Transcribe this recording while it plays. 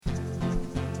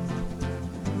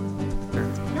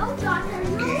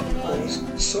Okay,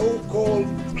 so-called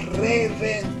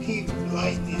preventive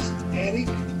blindness. Eric,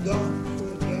 don't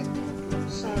forget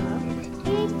to say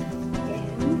preventive.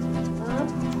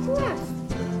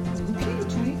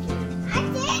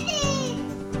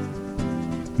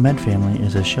 Med Family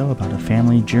is a show about a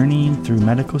family journeying through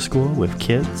medical school with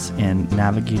kids and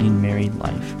navigating married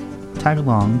life. Tag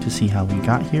along to see how we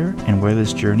got here and where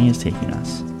this journey is taking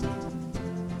us.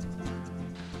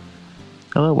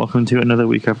 Hello, welcome to another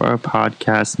week of our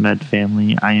podcast, Med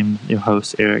Family. I am your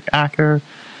host, Eric Acker.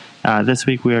 This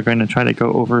week we are going to try to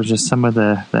go over just some of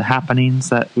the happenings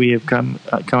that we have come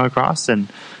across. And,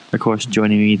 of course,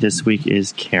 joining me this week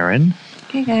is Karen.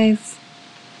 Hey, guys.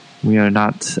 We are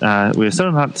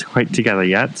still not quite together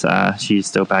yet. She's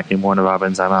still back in Warner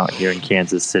Robins. I'm out here in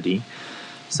Kansas City.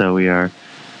 So we are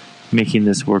making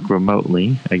this work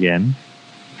remotely again.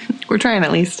 We're trying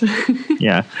at least.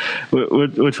 Yeah.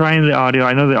 We're trying the audio.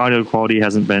 I know the audio quality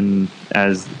hasn't been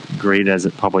as great as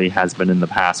it probably has been in the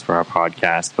past for our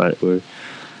podcast, but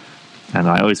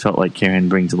I always felt like Karen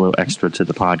brings a little extra to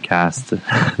the podcast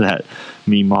that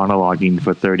me monologuing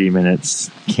for 30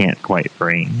 minutes can't quite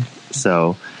bring.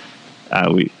 So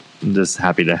I'm just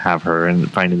happy to have her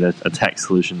and finding a tech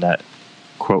solution that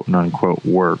quote unquote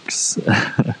works.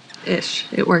 Ish.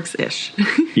 It works ish.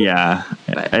 Yeah.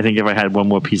 But I think if I had one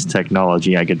more piece of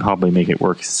technology, I could probably make it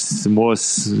work more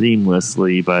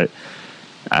seamlessly. But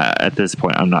at this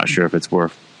point, I'm not sure if it's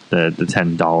worth the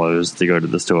 $10 to go to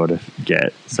the store to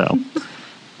get. So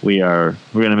we're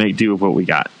going to make do with what we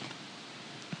got.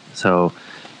 So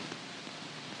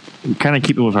kind of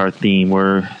keeping with our theme,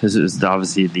 this is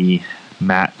obviously the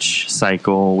match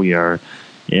cycle. We are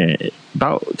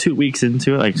about 2 weeks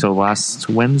into it. So last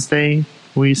Wednesday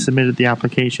we submitted the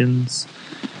applications.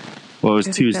 Well, it was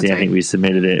Tuesday, right. I think we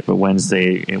submitted it, but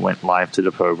Wednesday it went live to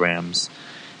the programs.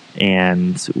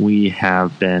 And we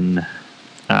have been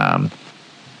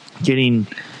getting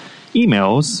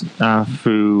emails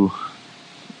through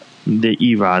the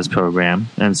ERAS program.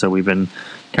 And so we've been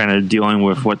kind of dealing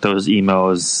with what those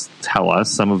emails tell us.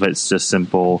 Some of it's just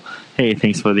simple, hey,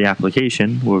 thanks for the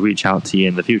application. We'll reach out to you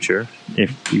in the future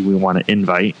if we want to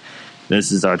invite.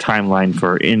 This is our timeline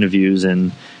for interviews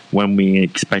and when we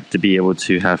expect to be able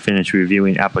to have finished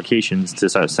reviewing applications to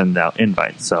start sending out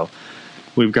invites. So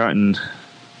we've gotten,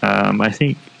 I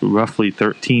think, roughly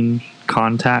 13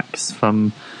 contacts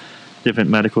from different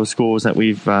medical schools that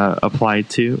we've applied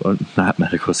to. Or not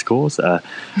medical schools,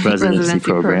 residency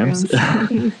programs.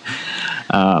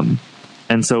 And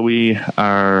so we've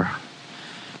had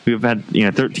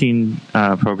 13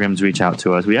 programs reach out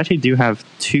to us. We actually do have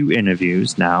 2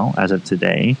 interviews now as of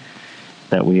today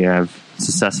that we have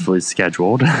successfully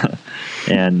scheduled.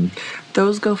 And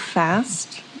those go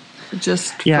fast.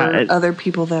 Just for other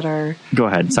people that are go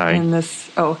ahead. Sorry. In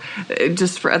this.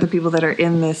 Just for other people that are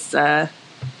in this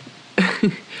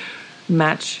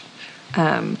match.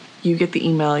 You get the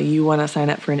email. You want to sign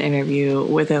up for an interview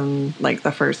within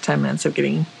the first 10 minutes of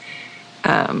getting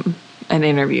an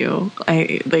interview.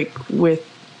 With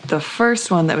the first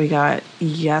one that we got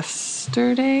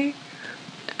yesterday,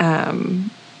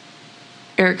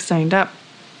 Eric signed up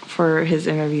for his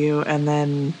interview, and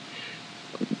then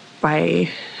by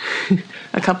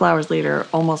a couple hours later,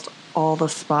 almost all the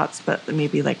spots, but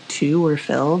maybe 2 were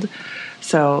filled.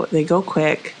 So they go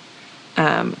quick.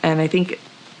 And I think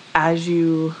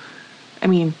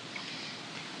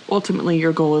ultimately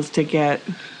your goal is to get,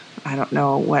 7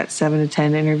 to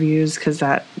 10 interviews, because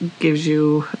that gives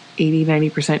you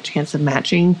 80-90% chance of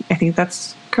matching. I think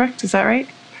that's correct. Is that right?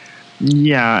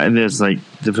 Yeah, and there's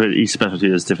each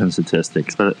specialty has different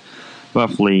statistics, but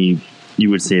roughly you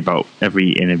would say about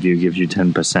every interview gives you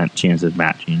 10% chance of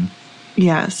matching.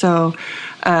 Yeah, so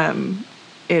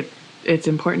it's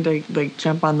important to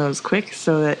jump on those quick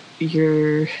so that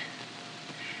you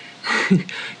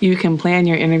can plan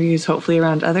your interviews hopefully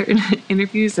around other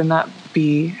interviews and not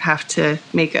have to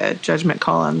make a judgment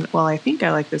call on, well, I think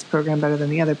I like this program better than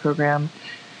the other program,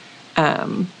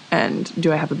 and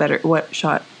do I have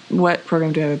what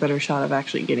program do I have a better shot of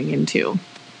actually getting into?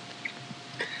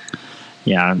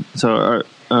 Yeah, so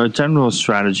our general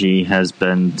strategy has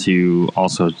been to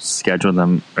also schedule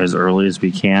them as early as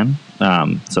we can.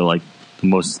 The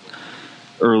most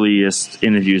earliest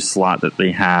interview slot that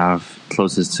they have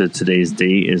closest to today's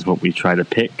date is what we try to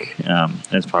pick,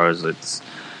 as far as its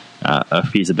a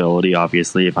feasibility.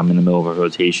 Obviously, if I'm in the middle of a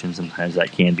rotation, sometimes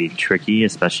that can be tricky,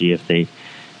 especially if they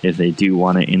do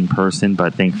want it in person.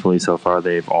 But thankfully, so far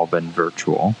they've all been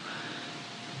virtual.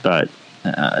 But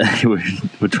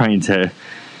we're trying to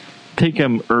pick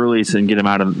them early so and get them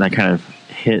out of that kind of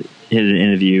hit an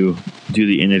interview, do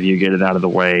the interview, get it out of the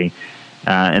way,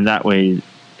 and that way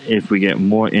if we get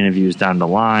more interviews down the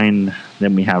line,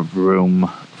 then we have room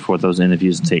for those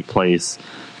interviews to take place,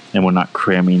 and we're not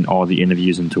cramming all the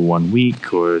interviews into 1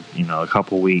 week or a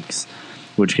couple weeks,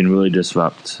 which can really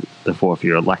disrupt the fourth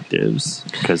year electives.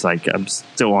 Because I'm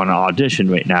still on an audition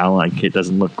right now. It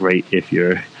doesn't look great if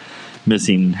you're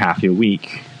missing half your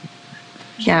week.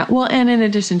 Yeah, well, and in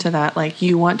addition to that,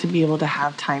 you want to be able to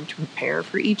have time to prepare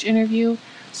for each interview.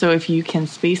 So if you can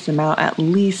space them out at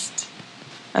least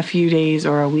a few days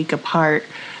or a week apart,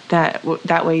 that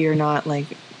way you're not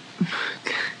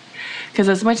because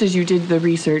as much as you did the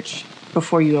research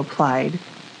before you applied,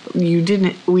 we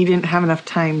didn't have enough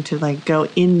time to go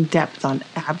in depth on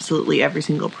absolutely every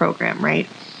single program, right?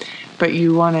 But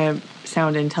you want to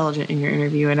sound intelligent in your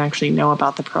interview and actually know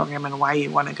about the program and why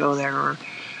you want to go there, or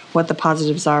what the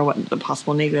positives are, what the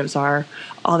possible negatives are,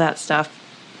 all that stuff.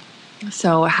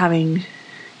 So having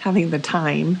the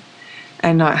time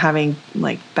and not having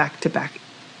back-to-back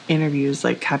interviews,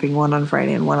 having one on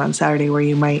Friday and one on Saturday, where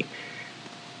you might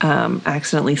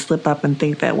accidentally slip up and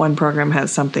think that one program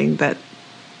has something that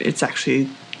it's actually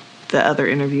the other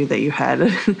interview that you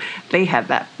had. They had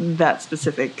that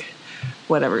specific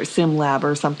whatever sim lab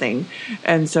or something.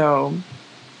 And so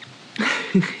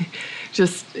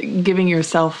just giving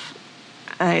yourself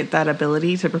that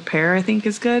ability to prepare, I think,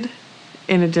 is good,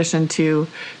 in addition to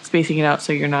spacing it out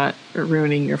so you're not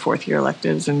ruining your fourth year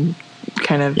electives and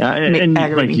kind of and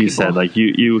like you people. said,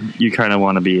 you kind of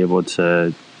want to be able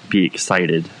to be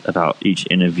excited about each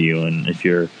interview, and if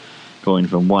you're going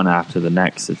from one after the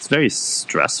next, it's very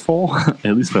stressful.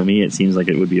 At least for me, it seems like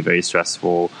it would be a very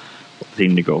stressful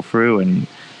thing to go through, and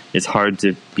it's hard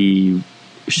to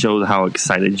show how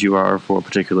excited you are for a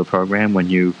particular program when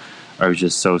you are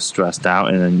just so stressed out,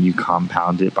 and then you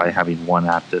compound it by having one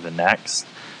after the next.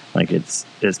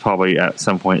 It's probably at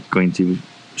some point going to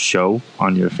show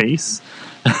on your face.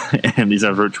 And these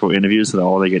are virtual interviews, so that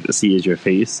all they get to see is your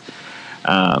face.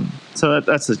 So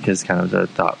that's just kind of the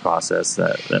thought process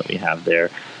that we have there.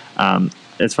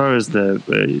 As far as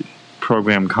the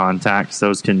program contacts,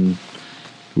 those can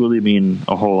really mean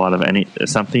a whole lot of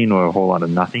something or a whole lot of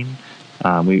nothing.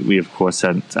 We of course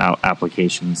sent out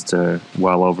applications to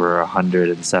well over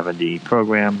 170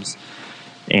 programs,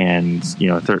 and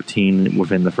 13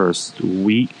 within the first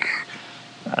week.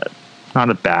 Not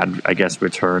a bad, I guess,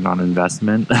 return on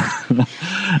investment.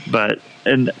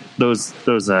 And those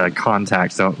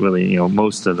contacts don't really,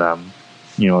 most of them,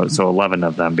 so 11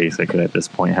 of them basically at this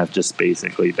point have just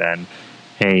basically been,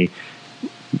 hey,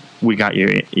 we got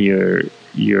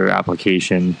your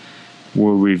application,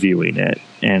 we're reviewing it,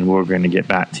 and we're going to get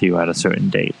back to you at a certain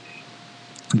date.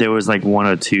 There was one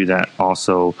or two that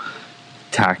also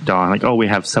tacked on, we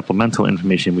have supplemental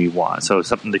information we want. So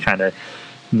something to kind of,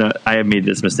 I have made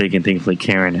this mistake, and thankfully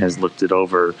Karen has looked it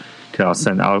over.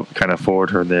 I'll kind of forward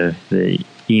her the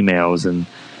emails, and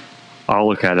I'll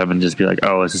look at them and just be like,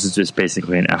 oh, this is just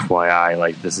basically an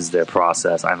FYI. This is their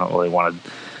process. I don't really want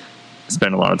to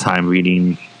spend a lot of time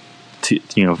reading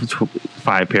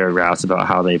 5 paragraphs about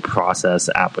how they process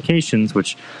applications,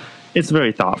 which it's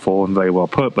very thoughtful and very well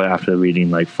put, but after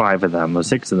reading 5 of them or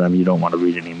 6 of them, you don't want to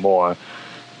read any more.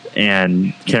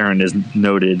 And Karen has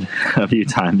noted a few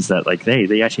times that hey,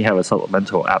 they actually have a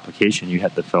supplemental application you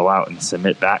have to fill out and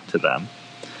submit back to them.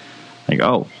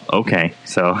 Oh, okay.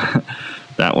 So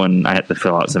that one I had to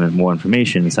fill out some more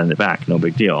information and send it back. No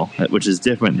big deal. Which is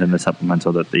different than the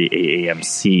supplemental that the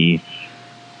AAMC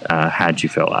had you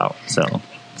fill out. So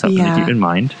something to keep in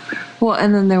mind. Well,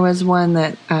 and then there was one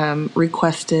that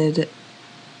requested,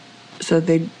 so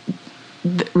they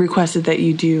requested that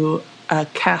you do a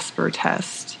Casper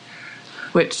test,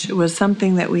 which was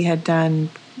something that we had done,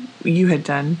 you had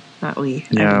done, not we.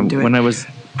 Yeah, I didn't do it when I was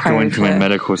going through my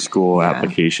medical school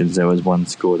applications, there was one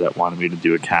school that wanted me to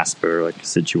do a Casper, a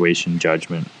situation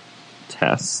judgment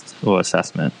test or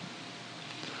assessment.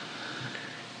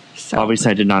 So,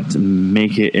 obviously, I did not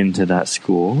make it into that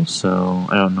school, so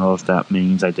I don't know if that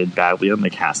means I did badly on the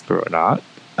Casper or not.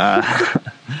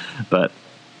 But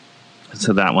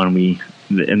so that one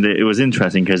it was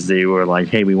interesting because they were like,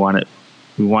 "Hey, we want it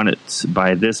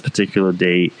by this particular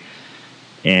date,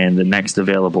 and the next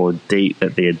available date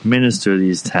that they administer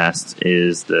these tests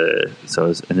is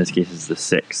in this case it's the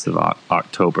 6th of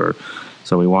October.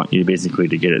 So we want you basically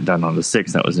to get it done on the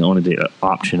 6th. That was the only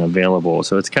option available.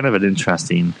 So it's kind of an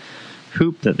interesting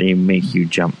hoop that they make you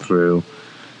jump through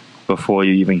before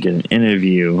you even get an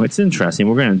interview. It's interesting.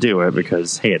 We're going to do it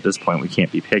because, hey, at this point we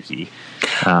can't be picky.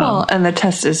 Well, and the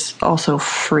test is also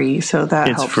free, so that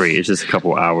it's helps. free. It's just a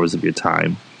couple hours of your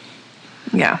time.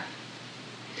 Yeah.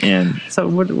 And so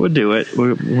we'll do it.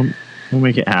 We'll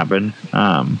make it happen.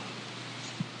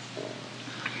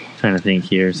 trying to think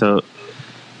here. So,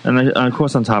 and of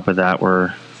course, on top of that,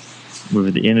 we're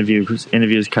with the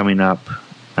interviews coming up.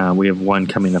 We have one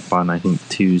coming up on, I think,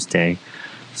 Tuesday.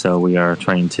 So we are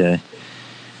trying to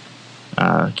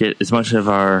get as much of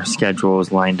our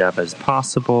schedules lined up as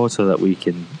possible so that we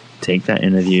can take that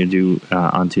interview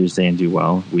on Tuesday and do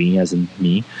well. We, as in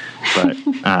me. But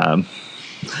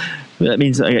that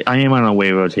means I am on a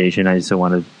away rotation. I just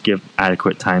want to give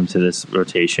adequate time to this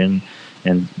rotation.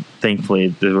 And thankfully,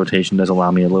 the rotation does allow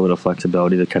me a little bit of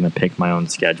flexibility to kind of pick my own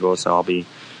schedule. So I'll be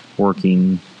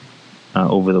working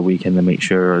over the weekend to make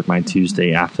sure my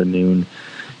Tuesday afternoon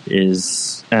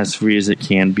is as free as it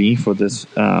can be for this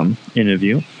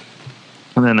interview.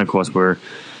 And then, of course, we're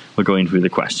going through the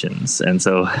questions. And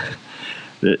so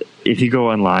if you go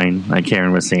online, like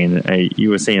Karen was saying, you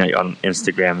were saying on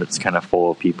Instagram, it's kind of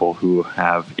full of people who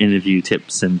have interview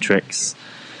tips and tricks.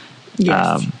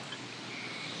 Yes.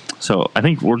 So I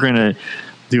think we're going to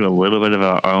do a little bit of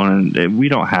our own. We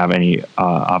don't have any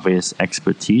obvious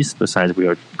expertise besides we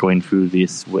are going through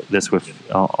this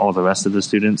with all the rest of the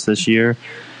students this year.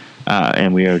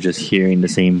 And we are just hearing the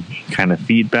same kind of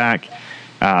feedback.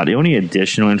 The only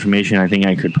additional information I think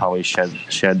I could probably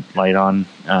shed light on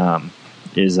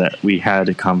is that we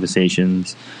had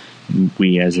conversations,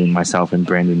 we as in myself and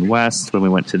Brandon West, when we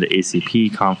went to the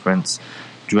ACP conference,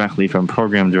 directly from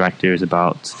program directors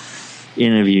about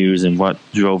interviews and what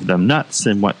drove them nuts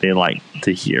and what they like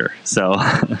to hear. So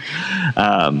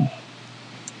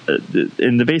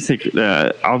in the basic,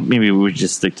 maybe we would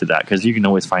just stick to that, because you can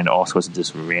always find all sorts of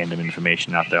just random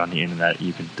information out there on the internet.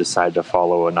 You can decide to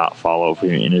follow or not follow for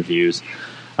your interviews.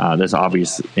 There's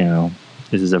obvious,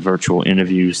 this is a virtual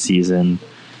interview season,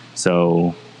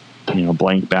 so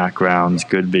blank backgrounds,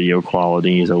 good video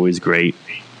quality is always great.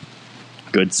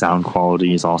 Good sound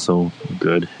quality is also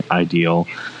good, ideal.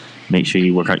 Make sure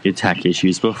you work out your tech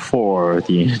issues before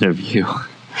the interview.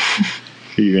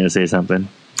 You're going to say something?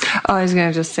 Oh, I was going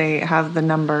to just say, have the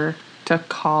number to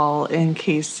call in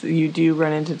case you do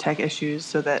run into tech issues,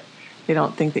 so that they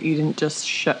don't think that you didn't just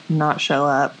not show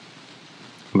up.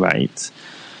 Right.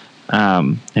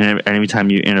 And every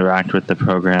time you interact with the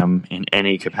program in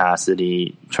any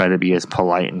capacity, try to be as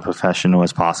polite and professional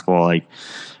as possible. Like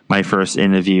my first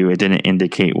interview, it didn't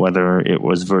indicate whether it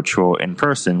was virtual or in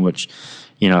person, which,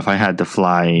 if I had to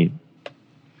fly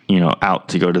out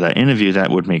to go to that interview,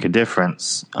 that would make a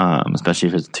difference, especially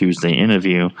if it's a Tuesday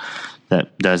interview.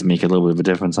 That does make a little bit of a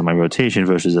difference on my rotation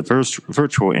versus a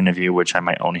virtual interview, which I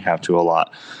might only have to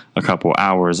allot a couple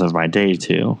hours of my day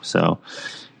to. So,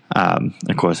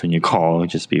 of course, when you call,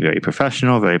 just be very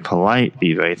professional, very polite,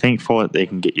 be very thankful that they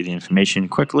can get you the information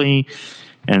quickly.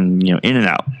 And in and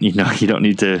out. You don't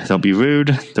need to. Don't be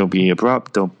rude. Don't be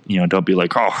abrupt. Don't be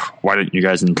like, oh, why didn't you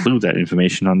guys include that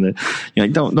information on the?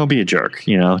 Don't be a jerk.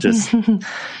 Just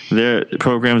their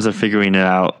programs are figuring it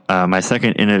out. My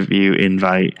second interview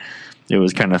invite, it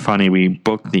was kind of funny. We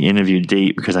booked the interview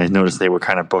date because I noticed they were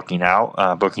kind of booking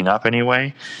up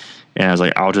anyway. And I was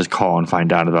like, I'll just call and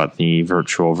find out about the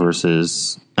virtual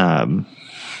versus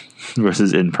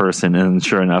in person. And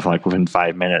sure enough, like within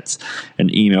 5 minutes,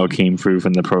 an email came through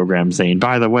from the program saying,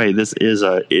 by the way, this is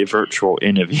a virtual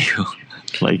interview.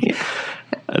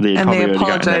 They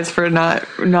apologize for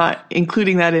not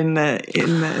including that in the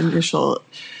initial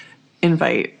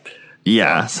invite.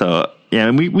 Yeah. So yeah,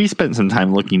 and we spent some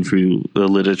time looking through the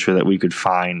literature that we could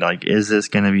find. Like, is this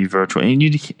going to be virtual?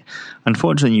 And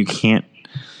unfortunately, you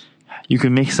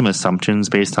can make some assumptions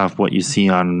based off what you see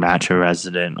on Match a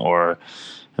Resident or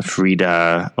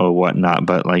Frida or whatnot,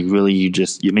 but really you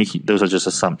make those are just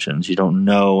assumptions. You don't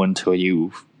know until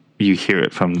you hear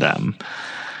it from them.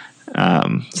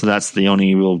 So that's the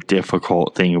only real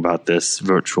difficult thing about this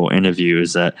virtual interview,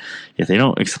 is that if they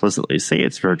don't explicitly say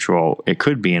it's virtual, it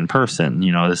could be in person.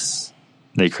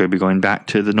 They could be going back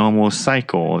to the normal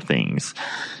cycle of things.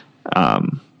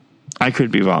 I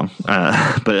could be wrong,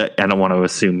 but I don't want to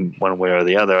assume one way or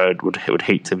the other. I would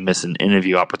hate to miss an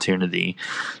interview opportunity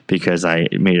because I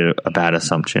made a bad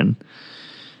assumption.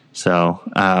 So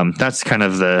that's kind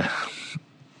of the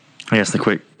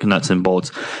quick nuts and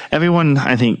bolts. Everyone,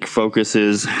 I think,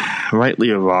 focuses rightly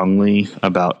or wrongly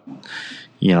about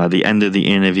the end of the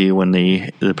interview when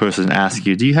the person asks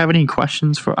you, do you have any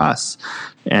questions for us?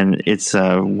 And it's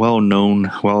a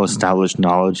well-known, well-established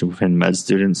knowledge within med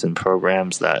students and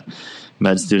programs that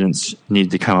med students need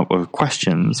to come up with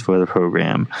questions for the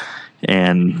program.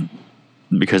 And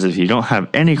because if you don't have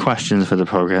any questions for the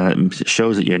program, it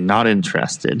shows that you're not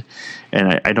interested.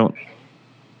 And I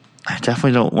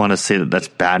definitely don't want to say that that's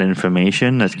bad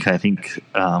information. I think,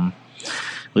 at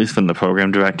least from the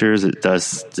program directors, it does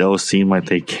still seem like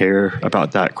they care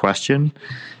about that question.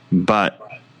 But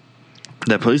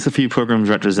at least a few program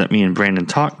directors that me and Brandon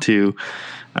talked to,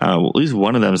 at least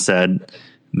one of them said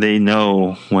they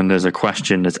know when there's a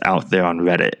question that's out there on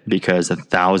Reddit because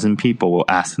 1,000 people will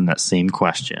ask them that same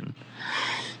question.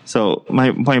 So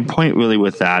my point really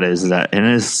with that is that, and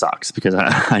it sucks because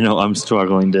I know I'm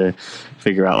struggling to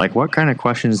figure out like what kind of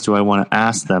questions do I want to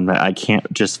ask them that I can't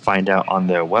just find out on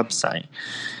their website.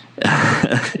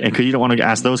 And because you don't want to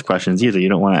ask those questions either. You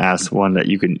don't want to ask one that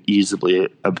you can easily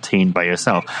obtain by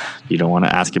yourself. You don't want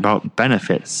to ask about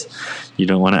benefits. You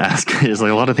don't want to ask. There's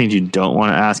like a lot of things you don't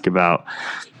want to ask about,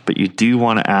 but you do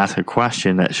want to ask a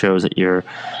question that shows that you're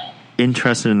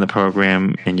interested in the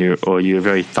program and you're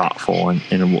very thoughtful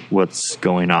in what's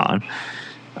going on.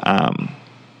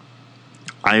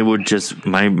 I would just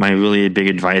my really big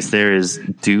advice there is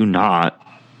do not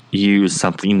use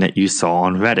something that you saw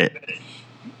on Reddit,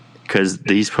 because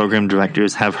these program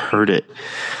directors have heard it.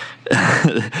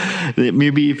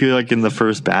 Maybe if you're like in the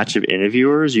first batch of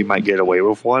interviewers, you might get away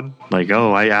with one. Like,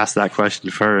 oh, I asked that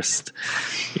question first,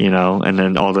 and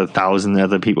then all the 1,000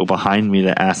 other people behind me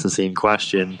that asked the same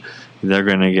question, they're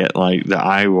going to get like the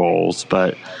eye rolls.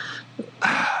 But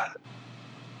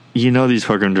these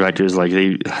program directors,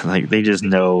 they just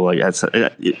know, like,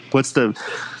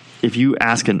 if you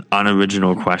ask an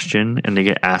unoriginal question and they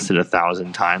get asked it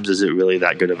 1,000 times, is it really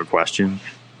that good of a question?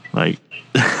 Like,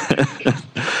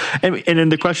 and then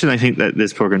the question I think that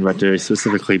this program director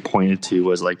specifically pointed to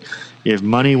was like, if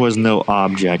money was no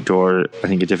object, or I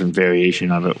think a different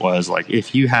variation of it was like,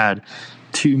 if you had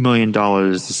 $2 million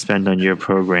to spend on your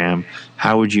program,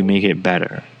 how would you make it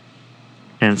better?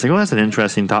 And it's like, well, that's an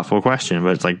interesting, thoughtful question.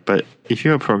 But it's like, but if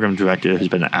you're a program director who's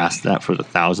been asked that for the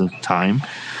 1,000th time,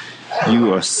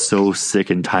 you are so sick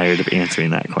and tired of answering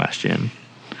that question.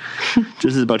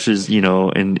 Just as much as,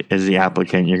 and as the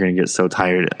applicant, you're going to get so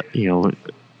tired,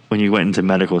 when you went into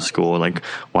medical school, like,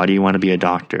 why do you want to be a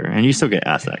doctor? And you still get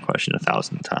asked that question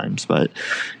 1,000 times, but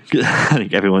I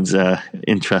think everyone's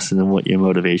interested in what your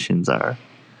motivations are.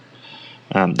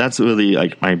 That's really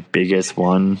like my biggest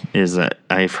one, is that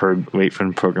I've heard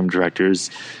from program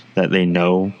directors that they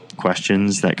know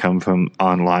questions that come from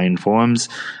online forums.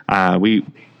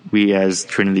 We as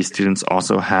Trinity students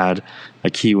also had a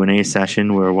Q&A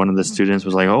session where one of the students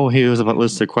was like, oh, here's a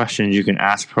list of questions you can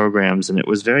ask programs. And it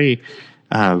was very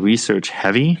research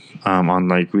heavy on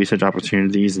like research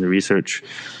opportunities and research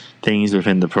things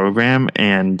within the program.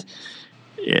 And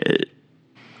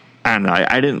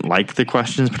I didn't like the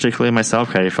questions particularly myself,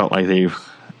 because I felt like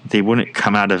they wouldn't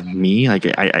come out of me. Like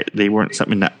they weren't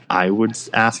something that I would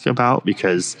ask about,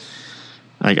 because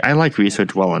like I like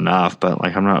research well enough, but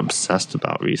like I'm not obsessed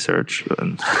about research.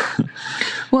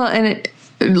 Well, and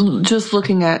just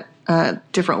looking at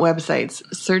different websites,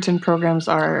 certain programs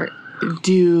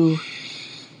do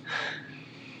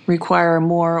require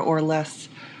more or less,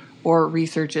 or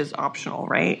research is optional,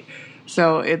 right?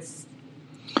 So it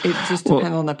just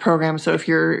depends on the program. So if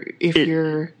you're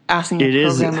asking a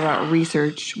program about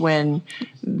research when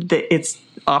it's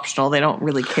optional, they don't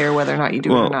really care whether or not you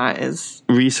do it or not.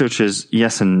 Research is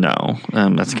yes and no.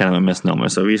 That's kind of a misnomer.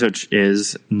 So research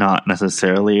is not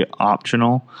necessarily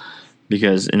optional,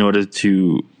 because in order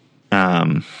to,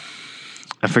 I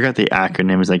forgot the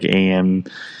acronym, is like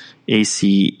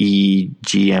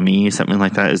ACEGME, something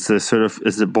like that. It's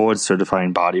the board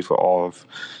certifying body for all of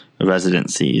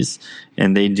residencies,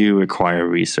 and they do require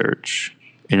research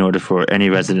in order for any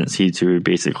residency to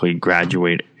basically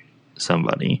graduate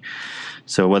somebody.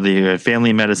 So whether you're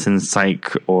family medicine,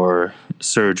 psych, or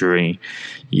surgery,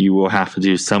 you will have to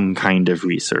do some kind of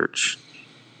research,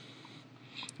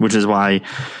 which is why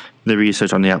the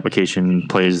research on the application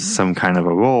plays some kind of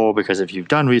a role, because if you've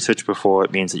done research before,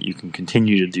 it means that you can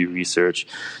continue to do research.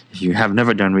 If you have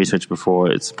never done research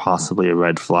before, it's possibly a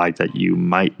red flag that you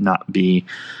might not be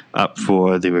up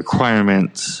for the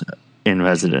requirements in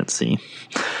residency.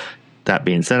 That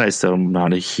being said, I still am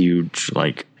not a huge,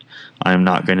 I'm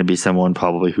not going to be someone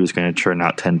probably who's going to churn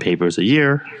out 10 papers a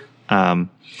year. I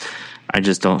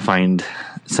just don't find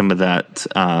some of that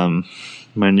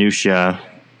minutia,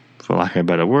 for lack of a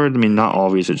better word. I mean, not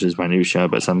all research is minutia,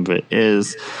 but some of it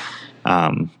is,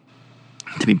 to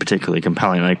be particularly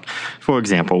compelling. Like, for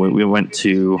example, we went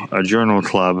to a journal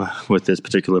club with this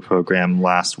particular program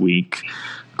last week.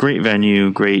 Great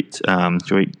venue, great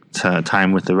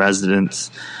time with the residents.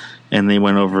 And they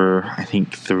went over, I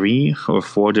think, 3 or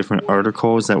 4 different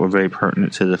articles that were very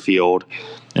pertinent to the field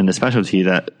and the specialty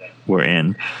that we're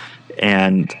in.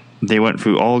 And they went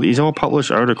through all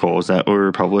published articles that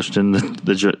were published in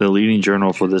the leading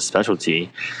journal for this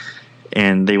specialty.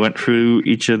 And they went through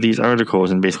each of these articles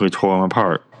and basically tore them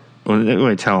apart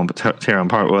really tear them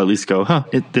apart, or at least go,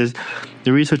 the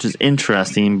research is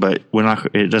interesting, but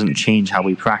it doesn't change how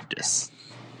we practice.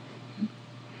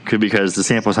 Because the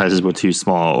sample sizes were too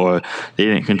small, or they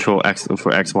didn't control X,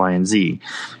 Y, and Z.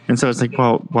 And so it's like,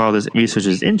 well, while this research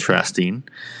is interesting,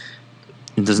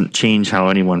 it doesn't change how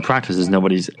anyone practices. No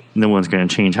one's going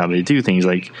to change how they do things.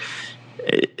 Like,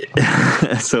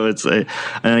 so it's, and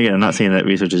again, I'm not saying that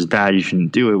research is bad. You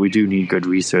shouldn't do it. We do need good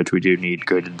research. We do need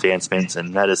good advancements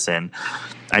in medicine.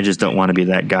 I just don't want to be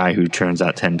that guy who turns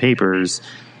out 10 papers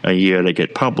a year that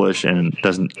get published and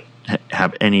doesn't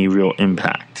have any real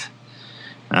impact.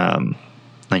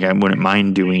 Like, I wouldn't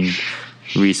mind doing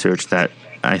research that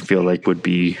I feel like would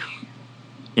be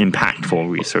impactful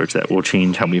research that will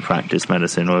change how we practice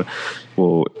medicine or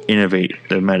will innovate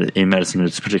in medicine in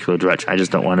this particular direction. I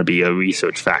just don't want to be a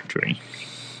research factory,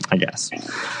 I guess.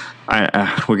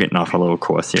 We're getting off a little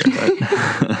course here, but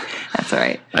that's all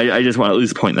right. I just want to at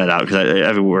least point that out, because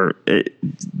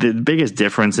the biggest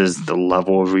difference is the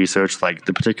level of research. Like,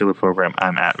 the particular program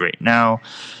I'm at right now,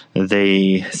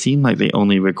 they seem like they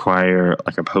only require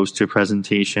like a poster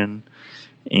presentation,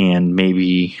 and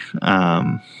maybe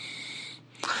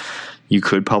you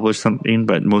could publish something,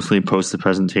 but mostly poster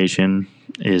presentation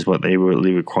is what they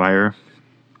really require.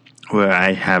 Where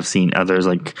I have seen others,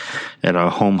 like at a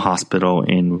home hospital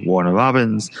in Warner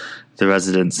Robins, the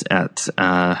residents at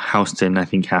Houston, I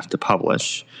think, have to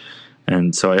publish.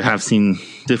 And so I have seen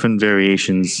different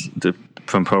variations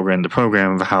from program to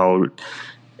program of how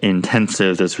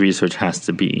intensive this research has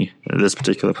to be. This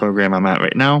particular program I'm at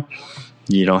right now,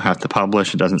 you don't have to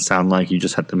publish. It doesn't sound like you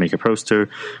just have to make a poster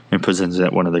and present it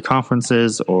at one of the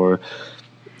conferences or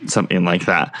something like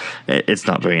that. It's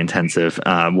not very intensive.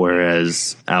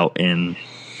 Whereas out in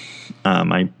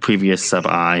my previous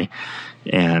sub-I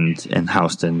and in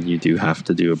Houston, you do have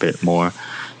to do a bit more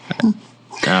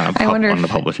on the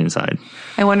publishing side.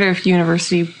 I wonder if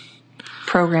university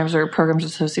programs or programs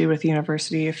associated with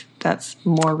university, if that's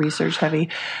more research heavy,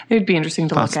 it would be interesting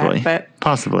to look at. But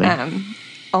possibly.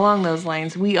 Along those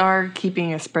lines, we are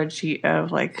keeping a spreadsheet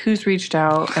of like who's reached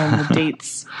out and the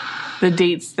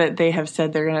dates that they have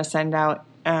said they're going to send out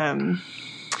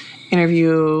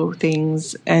interview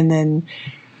things, and then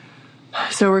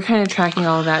so we're kind of tracking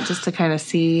all of that just to kind of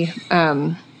see.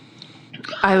 I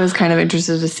was kind of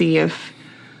interested to see if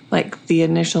like the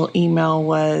initial email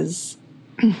was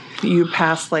you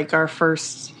passed like our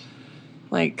first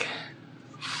like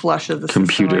flush of the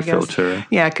computer system, filter.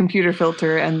 Yeah, computer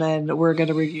filter, and then we're going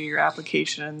to review your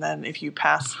application, and then if you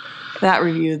pass that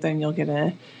review, then you'll get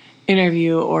an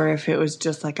interview, or if it was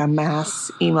just like a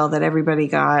mass email that everybody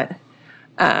got.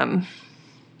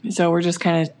 So we're just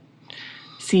kind of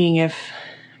seeing if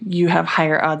you have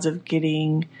higher odds of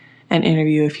getting an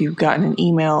interview if you've gotten an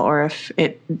email, or if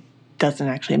it doesn't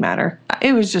actually matter.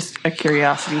 It was just a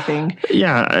curiosity thing.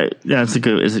 Yeah,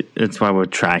 it's why we're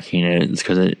tracking it. It's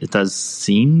because it does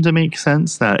seem to make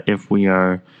sense that if we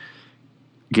are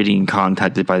getting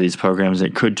contacted by these programs,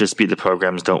 it could just be the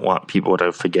programs don't want people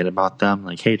to forget about them.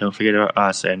 Like, hey, don't forget about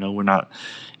us. I know we're not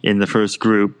in the first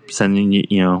group sending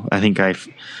you, I think I've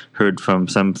heard from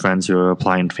some friends who are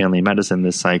applying family medicine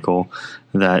this cycle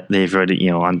that they've already,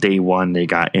 on day one, they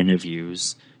got interview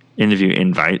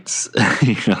invites,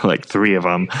 like 3 of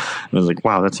them. I was like,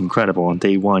 wow, that's incredible. On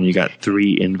day one, you got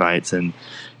 3 invites, and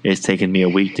it's taken me a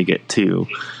week to get 2.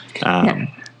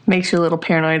 Makes you a little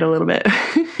paranoid a little bit.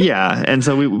 Yeah, and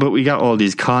so we got all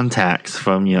these contacts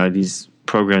from these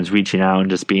programs reaching out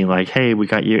and just being like, hey, we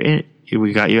got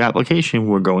your application,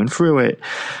 we're going through it,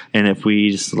 and if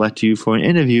we select you for an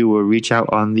interview, we'll reach out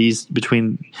on these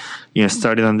between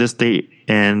starting on this date,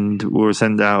 and we'll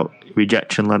send out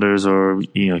rejection letters, or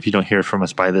if you don't hear from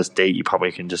us by this date, you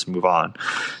probably can just move on,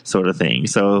 sort of thing.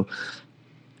 So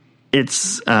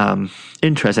it's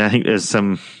interesting. I think there's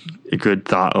some good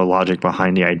thought or logic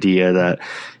behind the idea that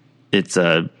it's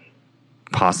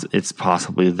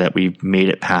possibly that we've made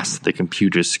it past the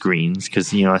computer screens,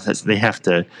 because they have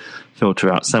to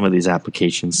filter out some of these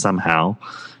applications somehow,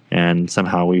 and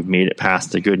somehow we've made it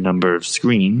past a good number of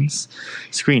screenings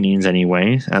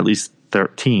anyway, at least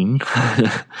 13.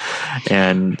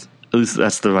 And at least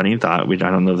that's the running thought. I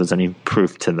don't know if there's any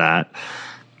proof to that,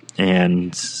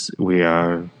 and we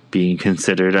are being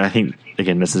considered. I think,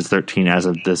 again, this is 13 as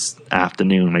of this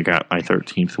afternoon. I got my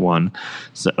 13th one.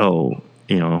 So,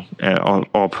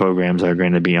 all programs are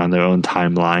going to be on their own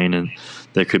timeline, and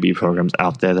there could be programs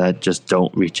out there that just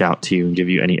don't reach out to you and give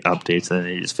you any updates, and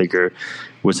they just figure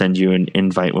we'll send you an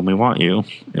invite when we want you,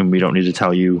 and we don't need to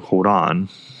tell you, hold on.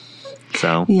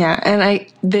 So yeah, and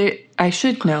I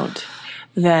should note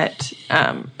that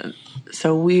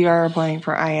so we are applying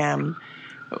for IM.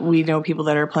 we know people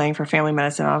that are applying for family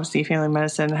medicine. Obviously, family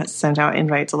medicine has sent out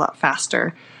invites a lot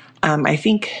faster. I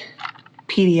think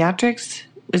pediatrics,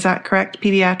 is that correct?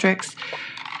 Pediatrics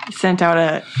sent out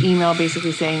an email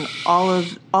basically saying all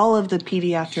of the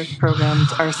pediatric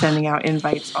programs are sending out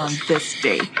invites on this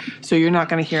day. So you're not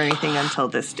going to hear anything until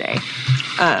this day.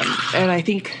 And I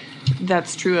think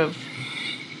that's true of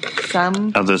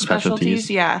some other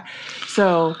specialties. Yeah.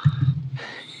 So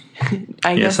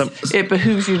I guess it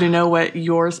behooves you to know what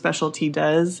your specialty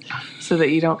does so that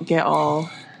you don't get all...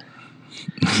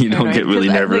 You don't get really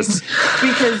nervous.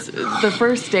 Because the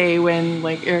first day when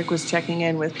Eric was checking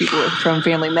in with people from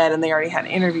Family Med and they already had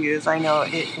interviews, I know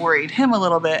it worried him a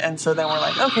little bit. And so then we're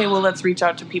like, okay, well, let's reach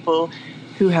out to people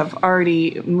who have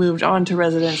already moved on to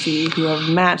residency, who have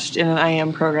matched in an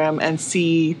IM program, and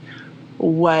see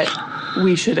what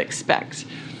we should expect.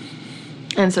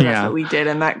 And so that's what we did.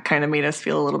 And that kind of made us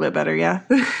feel a little bit better. Yeah.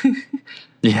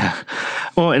 Yeah.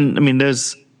 Well, and I mean,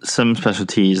 there's some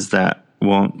specialties that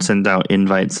won't send out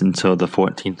invites until the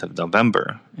 14th of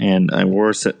November. And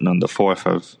we're sitting on the 4th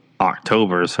of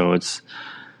October, so it's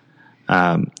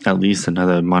at least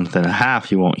another month and a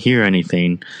half you won't hear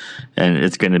anything. And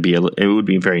it's going to be, it would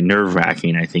be very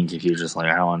nerve-wracking, I think, if you're just like,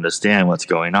 I don't understand what's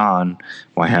going on.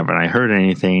 Why haven't I heard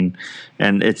anything?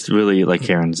 And it's really, like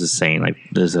Karen's is saying, like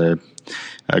there's a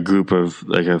group of,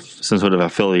 some sort of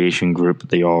affiliation group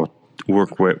they all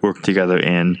work together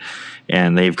in,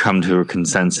 and they've come to a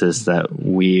consensus that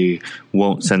we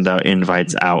won't send out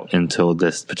invites out until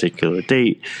this particular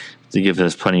date to give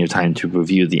us plenty of time to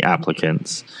review the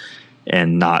applicants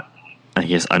and not, I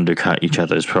guess, undercut each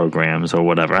other's programs or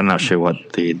whatever. I'm not sure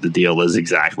what the deal is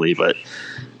exactly, but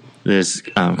there's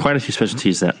quite a few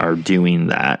specialties that are doing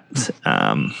that.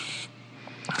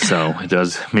 So it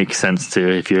does make sense to,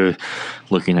 if you're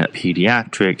looking at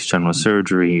pediatrics, general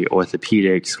surgery,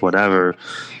 orthopedics, whatever,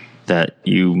 that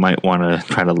you might want to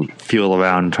try to feel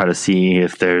around and try to see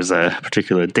if there's a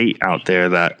particular date out there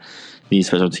that these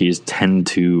specialties tend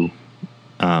to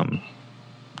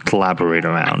collaborate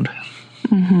around.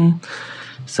 Mm-hmm.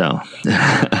 So,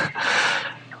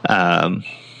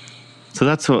 so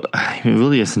that's what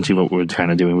really essentially what we're trying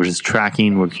to do. We're just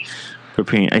tracking. We're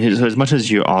preparing. So as much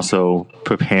as you're also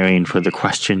preparing for the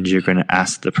questions you're going to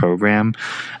ask the program,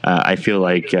 I feel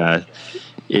like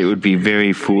it would be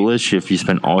very foolish if you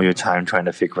spent all your time trying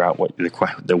to figure out what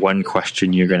the one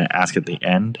question you're going to ask at the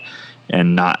end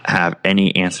and not have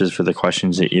any answers for the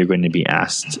questions that you're going to be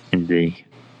asked in the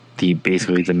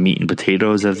basically the meat and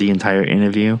potatoes of the entire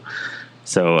interview.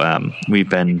 So we've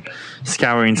been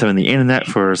scouring some of the internet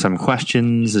for some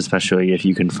questions, especially if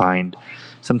you can find,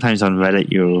 sometimes on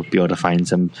Reddit you'll be able to find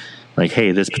some, like,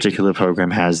 hey, this particular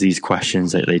program has these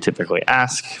questions that they typically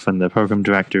ask from the program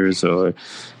directors, or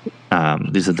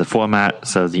these are the format.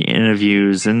 So the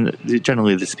interviews, and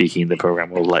generally speaking, the program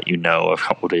will let you know a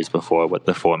couple days before what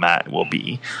the format will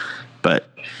be. But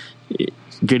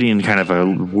getting kind of a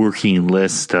working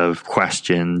list of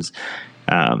questions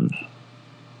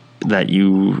that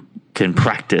you can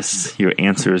practice your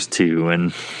answers to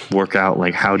and work out,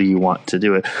 like, how do you want to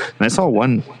do it. And I saw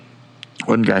one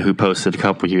guy who posted a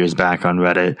couple years back on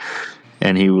Reddit,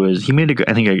 and he made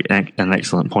an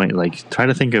excellent point. Like, try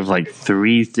to think of like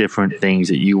 3 different things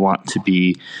that you want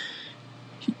to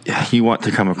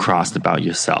come across about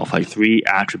yourself, like 3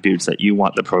 attributes that you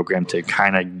want the program to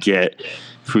kind of get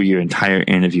through your entire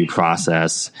interview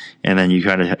process, and then you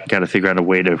got to figure out a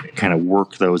way to kind of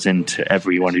work those into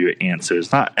every one of your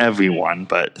answers. Not everyone,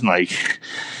 but like,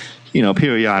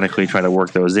 periodically try to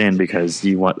work those in, because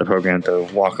you want the program to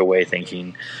walk away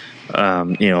thinking,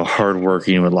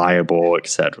 hardworking, reliable,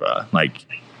 etc. Like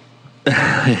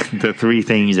the 3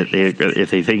 things that if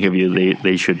they think of you,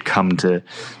 it should come to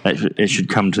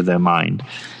their mind.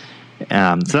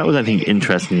 So that was, I think,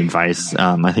 interesting advice.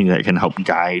 I think that can help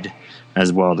guide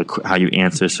as well how you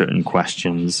answer certain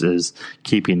questions, is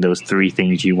keeping those 3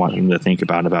 things you want them to think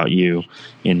about you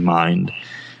in mind.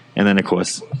 And then, of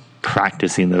course,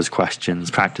 practicing those questions,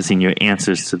 practicing your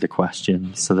answers to the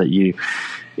questions, so that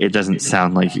it doesn't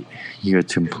sound like you're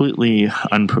completely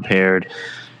unprepared,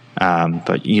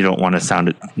 but you don't want to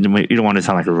sound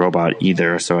like a robot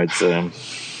either. So it's a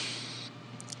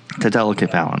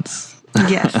delicate balance.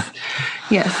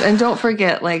 Yes, and don't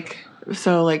forget,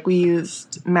 we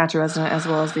used Match a Resident as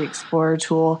well as the Explorer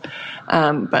tool,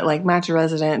 but like Match a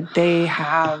Resident, they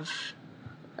have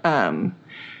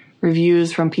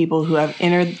reviews from people who have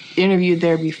interviewed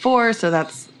there before, so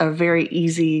that's a very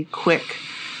easy, quick,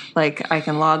 like, I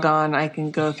can log on, I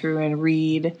can go through and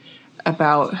read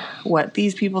about what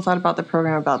these people thought about the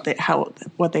program, about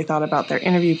what they thought about their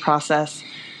interview process.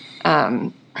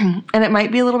 And it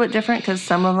might be a little bit different because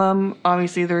some of them,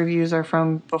 obviously, the reviews are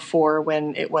from before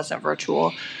when it wasn't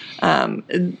virtual. Some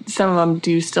of them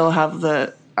do still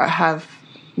have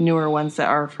newer ones that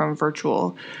are from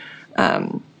virtual.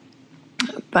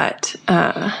 But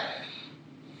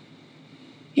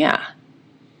yeah.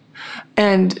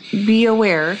 And be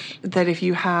aware that if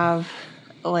you have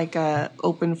like a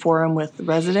open forum with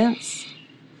residents,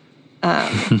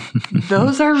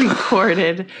 those are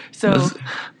recorded. So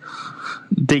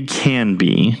they can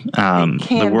be.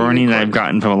 The warning I've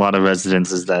gotten from a lot of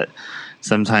residents is that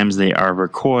sometimes they are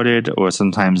recorded, or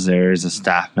sometimes there is a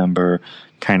staff member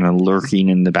kind of lurking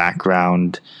in the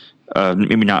background.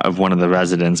 Maybe not of one of the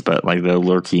residents, but like they're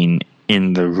lurking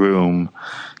in the room,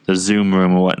 the Zoom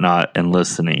room or whatnot, and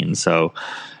listening. So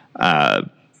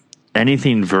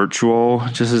anything virtual,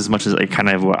 just as much as kind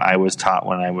of what I was taught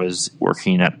when I was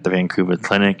working at the Vancouver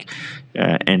clinic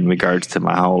in regards to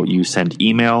how you send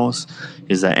emails,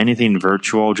 is that anything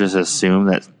virtual, just assume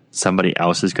that somebody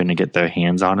else is going to get their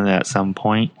hands on it at some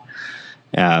point.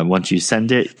 Once you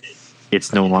send it,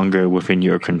 it's no longer within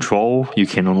your control. You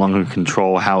can no longer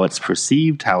control how it's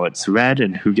perceived, how it's read,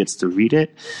 and who gets to read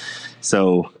it.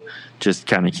 So just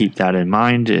kind of keep that in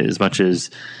mind. As much as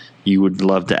you would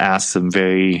love to ask some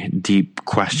very deep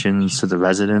questions to the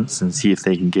residents and see if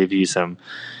they can give you some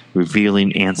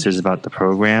revealing answers about the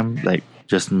program, like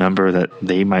just remember that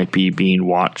they might be being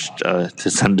watched to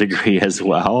some degree as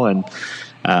well, and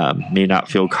may not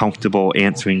feel comfortable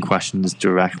answering questions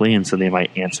directly, and so they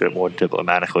might answer it more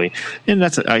diplomatically. And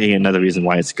that's another reason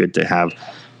why it's good to have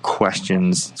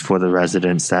questions for the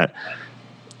residents that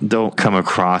don't come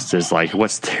across as like,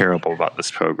 what's terrible about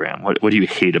this program? What do you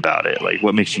hate about it? Like,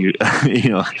 what makes you,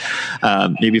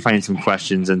 maybe find some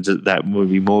questions and that will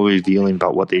be more revealing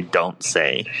about what they don't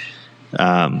say.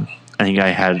 I think I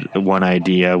had one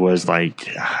idea was like,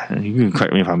 you can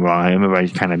correct me if I'm wrong. I remember I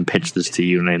kind of pitched this to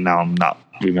you, and now I'm not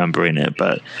remembering it.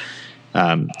 But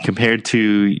compared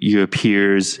to your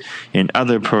peers in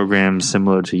other programs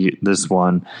similar to this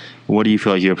one, what do you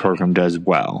feel like your program does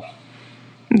well?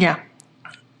 Yeah.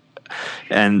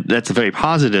 And that's a very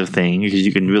positive thing because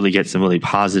you can really get some really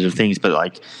positive things. But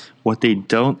like what they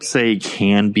don't say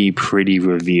can be pretty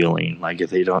revealing. Like if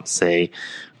they don't say,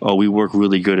 oh, we work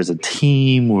really good as a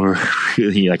team, we're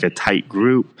really like a tight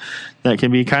group, that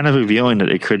can be kind of revealing that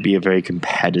it could be a very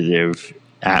competitive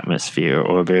atmosphere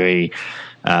or a very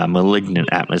malignant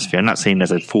atmosphere. I'm not saying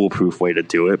that's a foolproof way to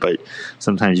do it, but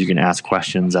sometimes you can ask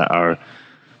questions that are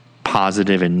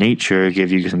positive in nature,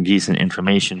 give you some decent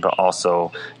information, but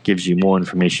also gives you more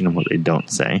information on what they don't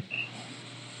say.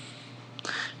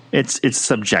 It's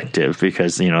subjective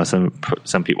because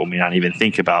some people may not even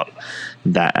think about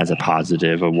that as a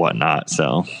positive or whatnot.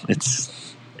 So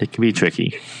it can be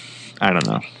tricky. I don't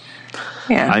know.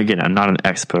 Yeah. Again, I'm not an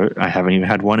expert. I haven't even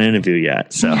had one interview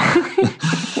yet. So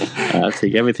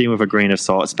take everything with a grain of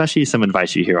salt, especially some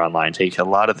advice you hear online. Take a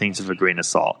lot of things with a grain of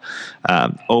salt.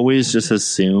 Always just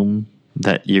assume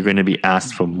that you're going to be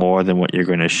asked for more than what you're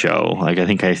going to show. Like I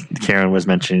think Karen was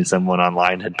mentioning someone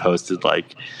online had posted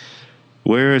like,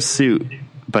 wear a suit,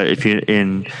 but if you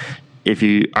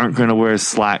aren't going to wear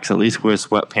slacks, at least wear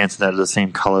sweatpants that are the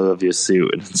same color of your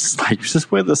suit. And it's like,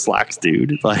 just wear the slacks,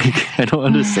 dude. Like, I don't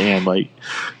understand. Like,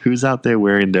 who's out there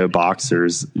wearing their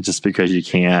boxers just because you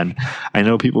can? I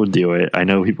know people do it. I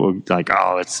know people are like,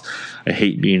 oh, I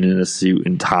hate being in a suit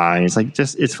and tie. It's like,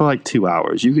 it's for like 2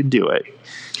 hours. You can do it.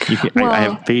 I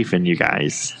have faith in you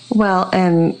guys. Well,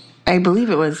 and I believe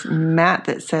it was Matt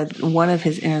that said one of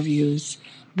his interviews,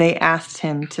 they asked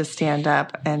him to stand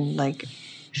up and like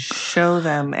show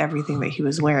them everything that he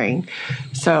was wearing.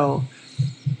 So,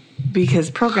 because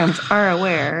programs are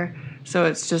aware, so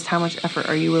it's just how much effort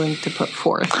are you willing to put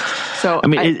forth? So, I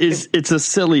mean, it's a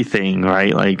silly thing,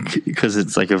 right? Like, because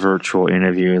it's like a virtual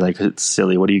interview. Like, it's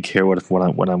silly. What do you care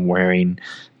what I'm wearing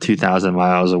 2,000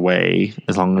 miles away,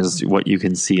 as long as what you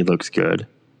can see looks good?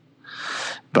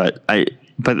 But at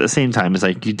the same time, it's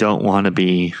like you don't want to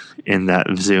be in that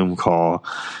Zoom call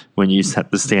when you have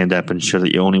to stand up and show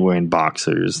that you're only wearing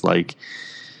boxers. Like,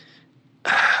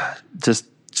 just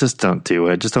don't do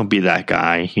it. Just don't be that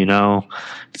guy.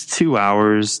 It's 2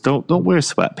 hours. Don't wear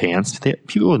sweatpants.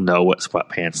 People know what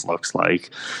sweatpants looks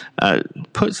like.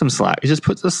 Put some slacks. Just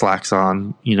put the slacks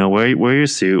on. Wear your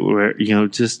suit.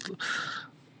 Just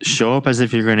show up as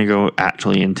if you're going to go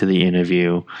actually into the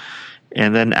interview.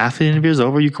 And then after the interview is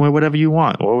over, you can wear whatever you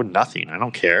want or nothing. I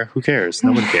don't care. Who cares?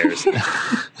 No one cares.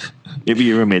 Maybe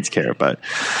your roommates care, but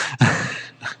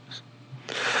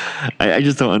I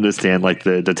just don't understand like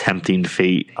the tempting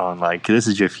fate on like, this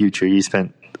is your future. You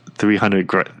spent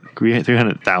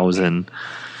 $300,000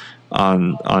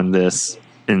 on this,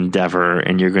 endeavor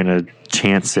and you're going to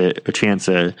chance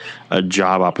a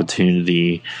job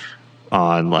opportunity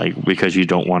on like because you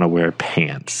don't want to wear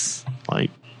pants.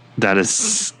 Like that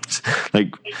is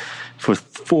like for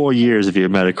 4 years of your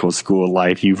medical school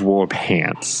life you've wore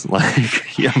pants.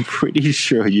 Like yeah, I'm pretty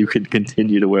sure you could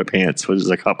continue to wear pants for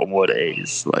just a couple more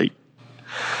days. Like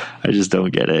I just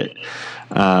don't get it.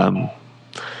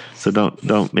 So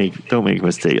don't make a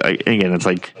mistake. Again, it's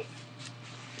like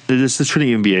this shouldn't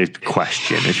even be a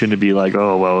question. It shouldn't be like,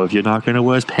 oh, well, if you're not going to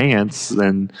wear pants,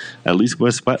 then at least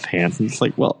wear sweatpants. And it's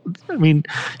like, well, I mean,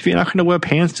 if you're not going to wear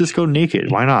pants, just go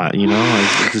naked. Why not? You know,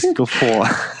 like, just go full.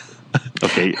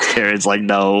 Okay, Karen's like,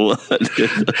 no.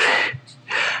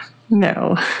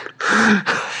 No.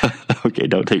 Okay,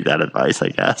 don't take that advice, I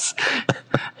guess.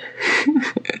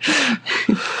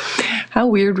 How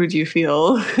weird would you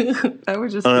feel?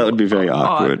 That would be very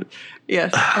awkward.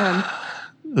 Yes.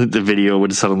 The video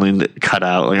would suddenly cut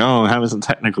out, like, oh, I'm having some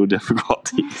technical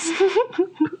difficulties.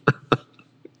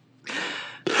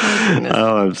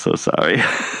 Oh, I'm so sorry.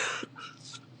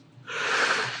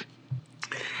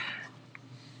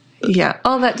 Yeah,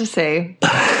 all that to say,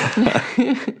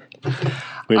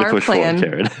 our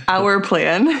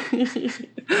plan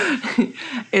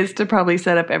is to probably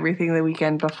set up everything the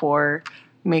weekend before,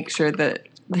 make sure that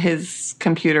his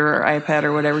computer or iPad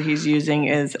or whatever he's using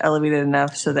is elevated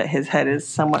enough so that his head is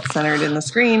somewhat centered in the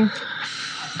screen.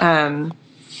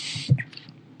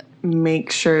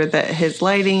 Make sure that his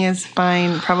lighting is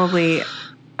fine. Probably,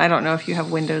 I don't know if you have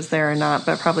windows there or not,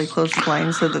 but probably close the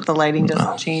blinds so that the lighting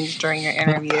doesn't change during your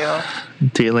interview.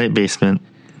 Daylight basement.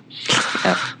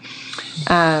 Yep.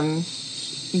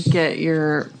 Get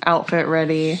your outfit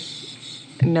ready.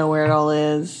 Know where it all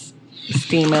is.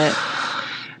 Steam it.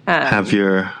 Have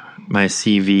my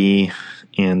CV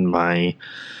and my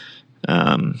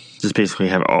just basically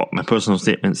have all my personal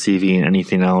statement, CV, and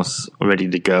anything else ready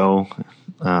to go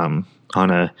on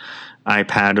a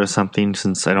iPad or something.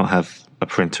 Since I don't have a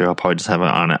printer, I'll probably just have it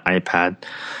on an iPad.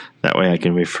 That way I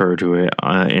can refer to it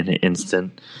in an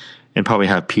instant, and probably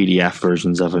have PDF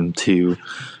versions of them too,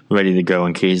 ready to go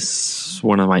in case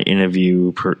one of my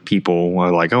interview people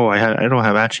are like, oh, I don't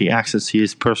have actually access to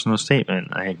his personal statement.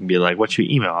 I can be like, what's your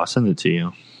email? I'll send it to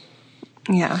you.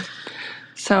 Yeah.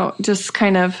 So just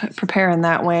kind of prepare in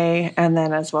that way, and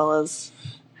then as well as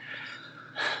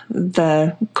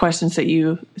the questions that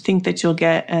you think that you'll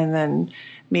get, and then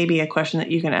maybe a question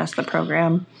that you can ask the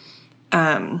program.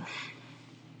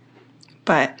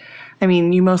 But, I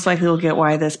mean, you most likely will get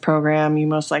why this program. You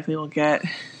most likely will get,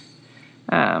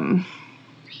 I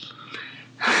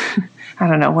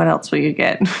don't know, what else will you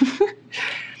get?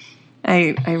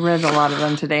 I read a lot of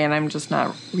them today, and I'm just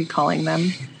not recalling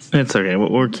them. It's okay.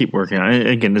 We'll keep working on it.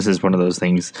 Again, this is one of those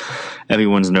things.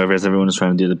 Everyone's nervous. Everyone's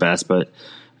trying to do the best, but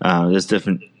there's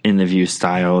different interview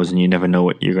styles, and you never know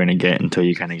what you're going to get until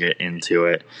you kind of get into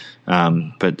it.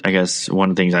 But I guess one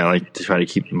of the things I like to try to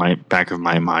keep in my back of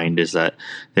my mind is that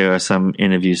there are some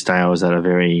interview styles that are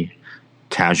very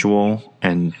casual,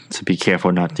 and to be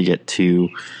careful not to get too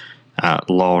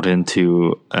lulled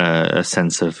into a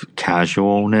sense of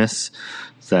casualness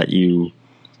that you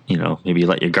maybe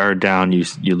let your guard down, you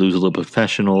lose a little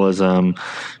professionalism,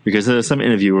 because there are some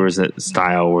interviewers that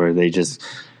style where they just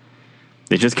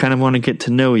kind of want to get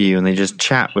to know you and they just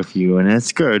chat with you, and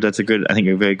it's good. That's a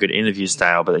very good interview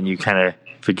style, but then you kind of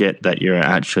forget that you're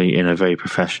actually in a very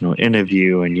professional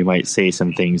interview and you might say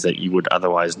some things that you would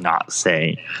otherwise not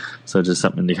say. So just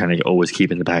something to kind of always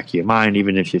keep in the back of your mind,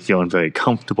 even if you're feeling very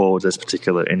comfortable with this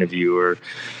particular interviewer,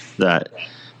 that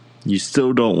you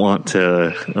still don't want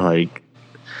to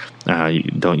you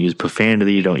don't use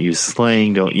profanity, don't use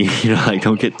slang, don't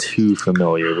get too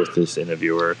familiar with this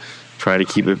interviewer. Try to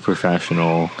keep it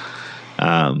professional.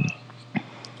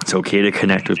 It's okay to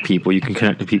connect with people. You can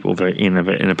connect with people in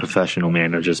a professional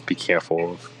manner. Just be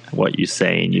careful of what you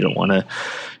say, and you don't want to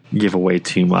give away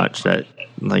too much that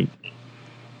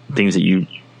things that you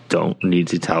don't need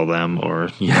to tell them, or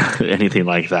anything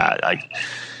like that. Like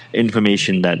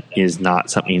information that is not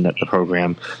something that the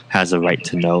program has a right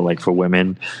to know. Like for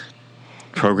women,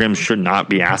 programs should not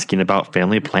be asking about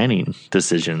family planning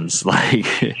decisions.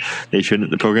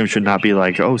 The program should not be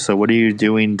like, oh, so what are you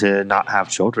doing to not have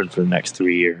children for the next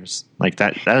 3 years? Like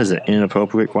that is an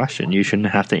inappropriate question. You shouldn't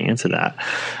have to answer that.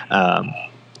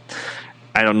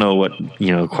 I don't know what,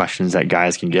 questions that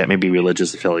guys can get. Maybe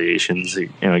religious affiliations,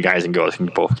 guys and girls can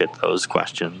both get those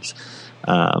questions.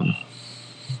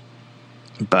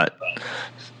 But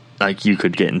you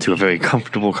could get into a very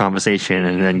comfortable conversation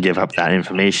and then give up that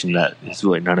information that is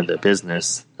really none of their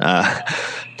business,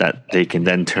 that they can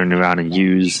then turn around and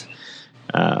use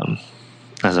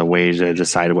as a way to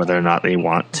decide whether or not they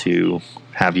want to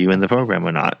have you in the program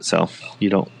or not. So you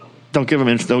don't give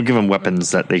them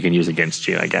weapons that they can use against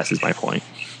you, I guess is my point.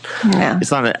 Yeah.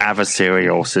 It's not an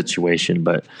adversarial situation,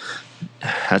 but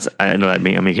I know that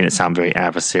I'm making it sound very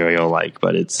adversarial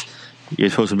but they're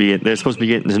supposed to be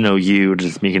getting to know you,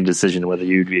 just making a decision whether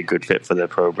you'd be a good fit for their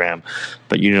program,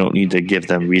 but you don't need to give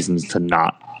them reasons to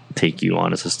not take you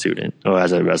on as a student or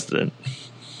as a resident.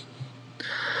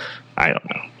 I don't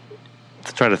know.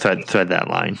 To try to thread that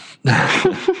line.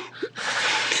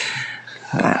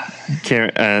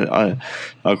 Karen,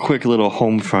 a quick little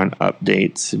home front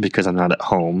update because I'm not at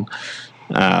home.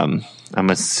 I'm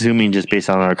assuming just based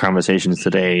on our conversations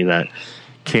today that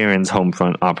Karen's home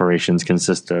front operations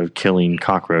consist of killing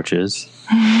cockroaches.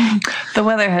 The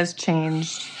weather has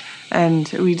changed, and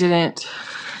we didn't.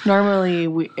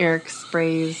 Normally, Eric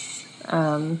sprays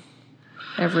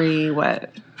every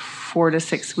 4 to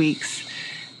 6 weeks,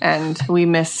 and we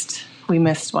missed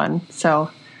one.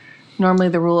 So normally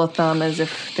the rule of thumb is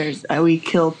if we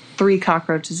kill 3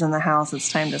 cockroaches in the house,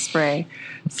 it's time to spray.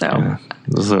 So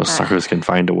those little suckers can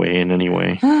find a way in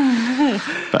anyway.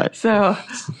 But so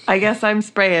I guess I'm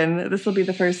spraying. This will be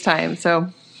the first time.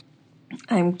 So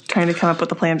I'm trying to come up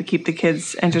with a plan to keep the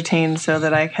kids entertained so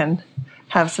that I can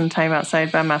have some time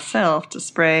outside by myself to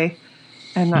spray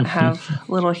and not have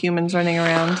little humans running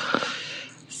around.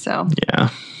 So yeah.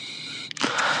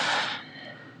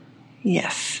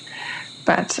 Yes.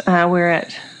 But we're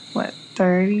at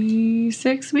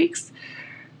 36 weeks?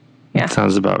 Yeah.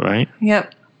 Sounds about right.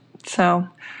 Yep. So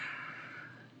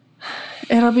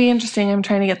it'll be interesting. I'm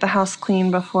trying to get the house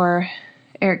clean before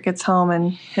Eric gets home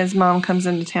and his mom comes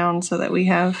into town so that we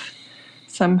have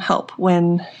some help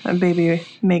when a baby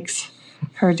makes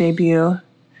her debut,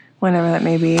 whenever that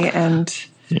may be. And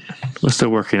we're still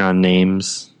working on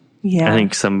names. Yeah. I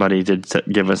think somebody did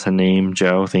give us a name,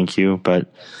 Joe. Thank you.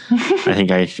 But I think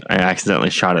I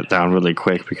accidentally shot it down really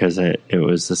quick because it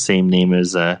was the same name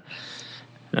as the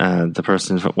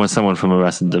person, someone from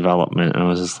Arrested Development. And I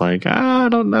was just like, I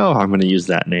don't know how I'm going to use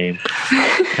that name.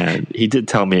 And he did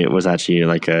tell me it was actually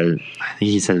I think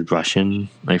he said Russian,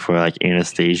 for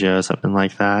Anastasia or something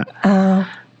like that.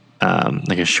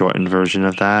 Like a shortened version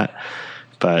of that.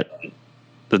 But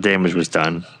the damage was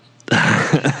done.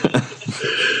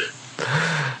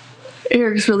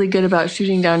 Eric's really good about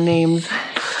shooting down names.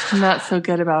 Not so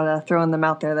good about throwing them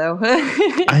out there, though.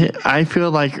 I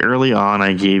feel like early on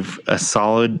I gave a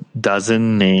solid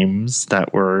dozen names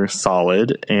that were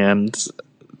solid, and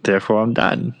therefore I'm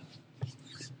done.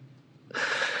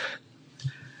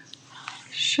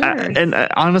 Sure. And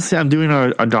honestly, I'm doing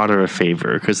our daughter a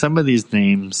favor because some of these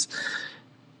names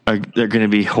they're going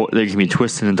to be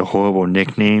twisted into horrible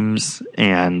nicknames,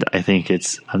 and I think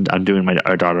I'm doing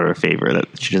our daughter a favor that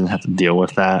she doesn't have to deal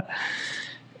with that.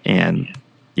 And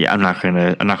yeah, I'm not going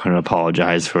to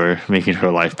apologize for making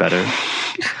her life better.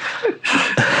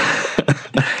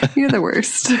 You're the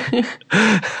worst.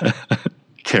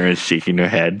 Karen's shaking her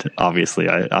head. Obviously,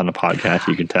 on a podcast,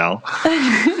 you can tell.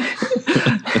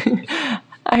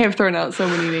 I have thrown out so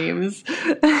many names.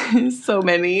 So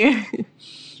many.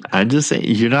 I'm just saying,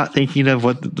 you're not thinking of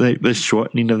what the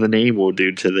shortening of the name will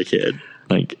do to the kid.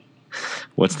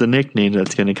 What's the nickname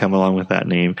that's going to come along with that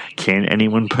name? Can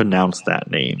anyone pronounce that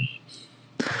name?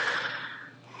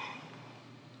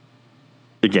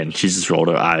 Again, she just rolled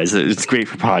her eyes. It's great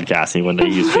for podcasting when they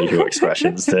use facial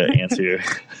expressions to answer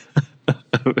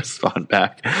respond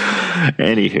back.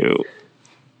 Anywho.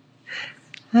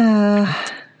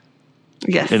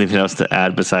 Yes. Anything else to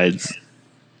add besides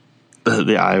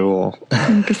the eye roll?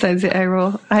 Besides the eye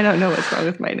roll, I don't know what's wrong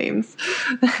with my names.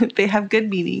 They have good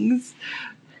meanings.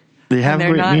 They have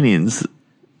great meanings.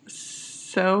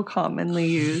 So commonly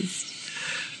used.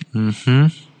 Mm-hmm.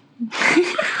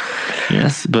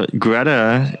 Yes, but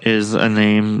Greta is a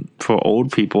name for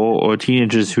old people or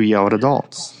teenagers who yell at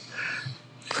adults.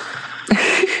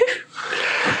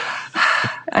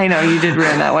 I know, you did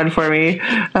ruin that one for me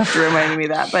after reminding me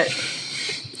that, but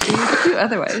you could do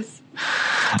otherwise.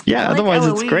 Yeah, otherwise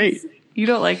it's great. You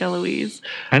don't like Eloise.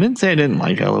 I didn't say I didn't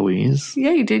like Eloise.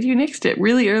 Yeah, you did. You nixed it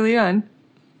really early on.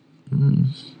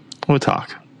 We'll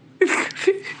talk.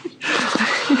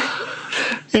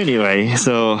 Anyway,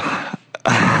 so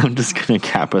I'm just going to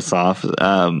cap us off.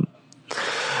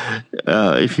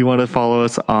 If you want to follow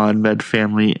us on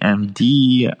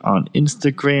MedFamilyMD on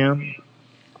Instagram,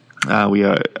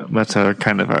 that's our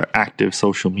kind of our active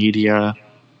social media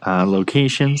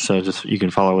location. So you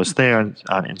can follow us there on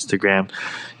Instagram.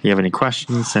 If you have any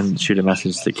questions, shoot a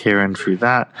message to Karen through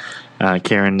that.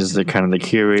 Karen is the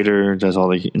curator, does all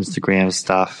the Instagram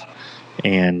stuff.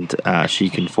 and she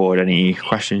can forward any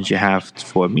questions you have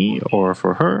for me or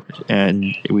for her,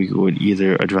 and we would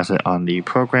either address it on the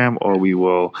program or we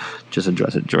will just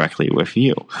address it directly with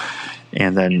you.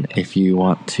 And then if you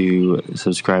want to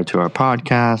subscribe to our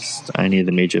podcast, any of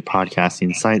the major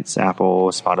podcasting sites,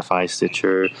 Apple, Spotify,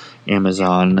 Stitcher,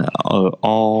 Amazon,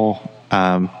 all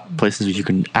places where you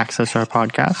can access our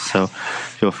podcast. So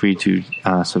feel free to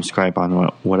subscribe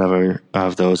on whatever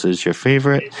of those is your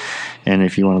favorite. And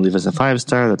if you want to leave us a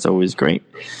 5-star, that's always great.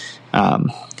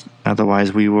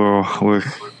 Otherwise, we're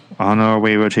on our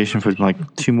way rotation for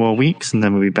like 2 more weeks, and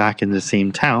then we'll be back in the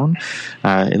same town,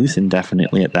 at least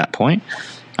indefinitely at that point.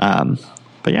 But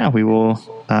yeah, we will,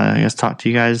 I guess, talk to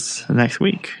you guys next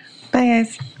week. Bye,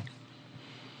 guys.